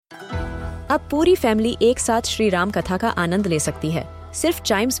अब पूरी फैमिली एक साथ श्री राम कथा का आनंद ले सकती है, सिर्फ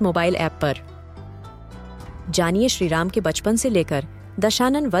चाइम्स मोबाइल ऐप पर। जानिए श्री राम के बचपन से लेकर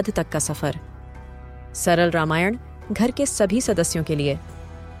दशानन वध तक का सफर। सरल रामायण घर के सभी सदस्यों के लिए।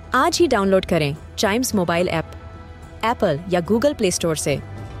 आज ही डाउनलोड करें चाइम्स मोबाइल ऐप, एप्पल या गूगल प्ले स्टोर से।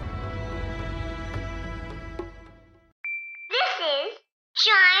 This is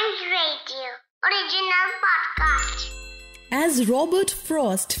Chimes Radio original podcast. As Robert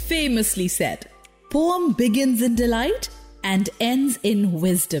Frost famously said, poem begins in delight and ends in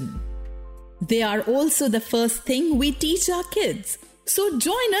wisdom. They are also the first thing we teach our kids. So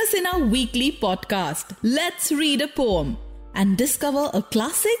join us in our weekly podcast, Let's Read a Poem, and discover a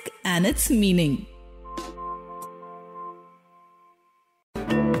classic and its meaning.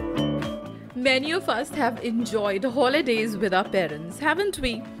 Many of us have enjoyed holidays with our parents, haven't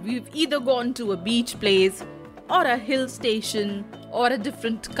we? We've either gone to a beach place or a hill station or a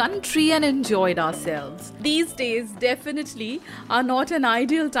different country and enjoyed ourselves. These days definitely are not an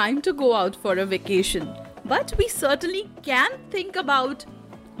ideal time to go out for a vacation. But we certainly can think about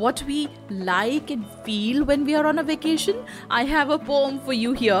what we like and feel when we are on a vacation. I have a poem for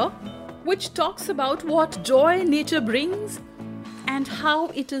you here which talks about what joy nature brings and how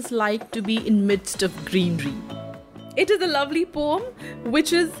it is like to be in midst of greenery. It is a lovely poem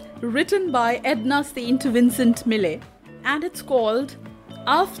which is written by Edna St. Vincent Millay, and it's called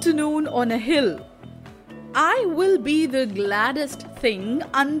Afternoon on a Hill. I will be the gladdest thing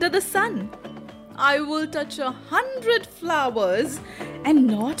under the sun. I will touch 100 flowers and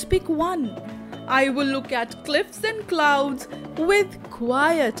not pick one. I will look at cliffs and clouds with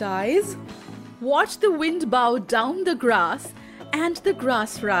quiet eyes, watch the wind bow down the grass and the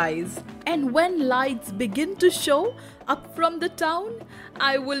grass rise. And when lights begin to show up from the town,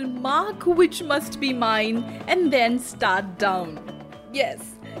 I will mark which must be mine and then start down.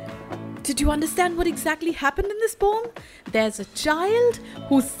 Yes. Did you understand what exactly happened in this poem? There's a child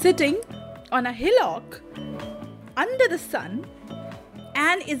who's sitting on a hillock under the sun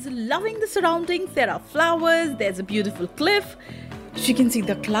and is loving the surroundings. There are flowers, there's a beautiful cliff. She can see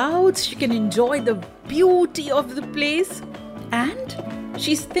the clouds, she can enjoy the beauty of the place. And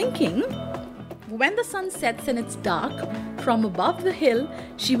she's thinking, when the sun sets and it's dark, from above the hill,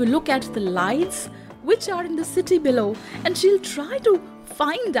 she will look at the lights which are in the city below, and she'll try to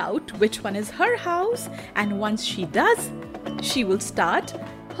find out which one is her house. And once she does, she will start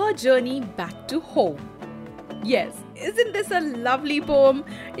her journey back to home. Yes, isn't this a lovely poem?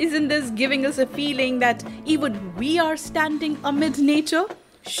 Isn't this giving us a feeling that even we are standing amid nature?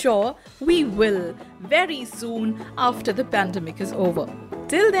 Sure, we will very soon after the pandemic is over.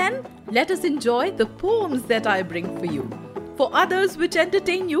 Till then, let us enjoy the poems that I bring for you. For others which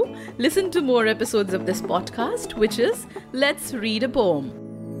entertain you, listen to more episodes of this podcast, which is Let's Read a Poem.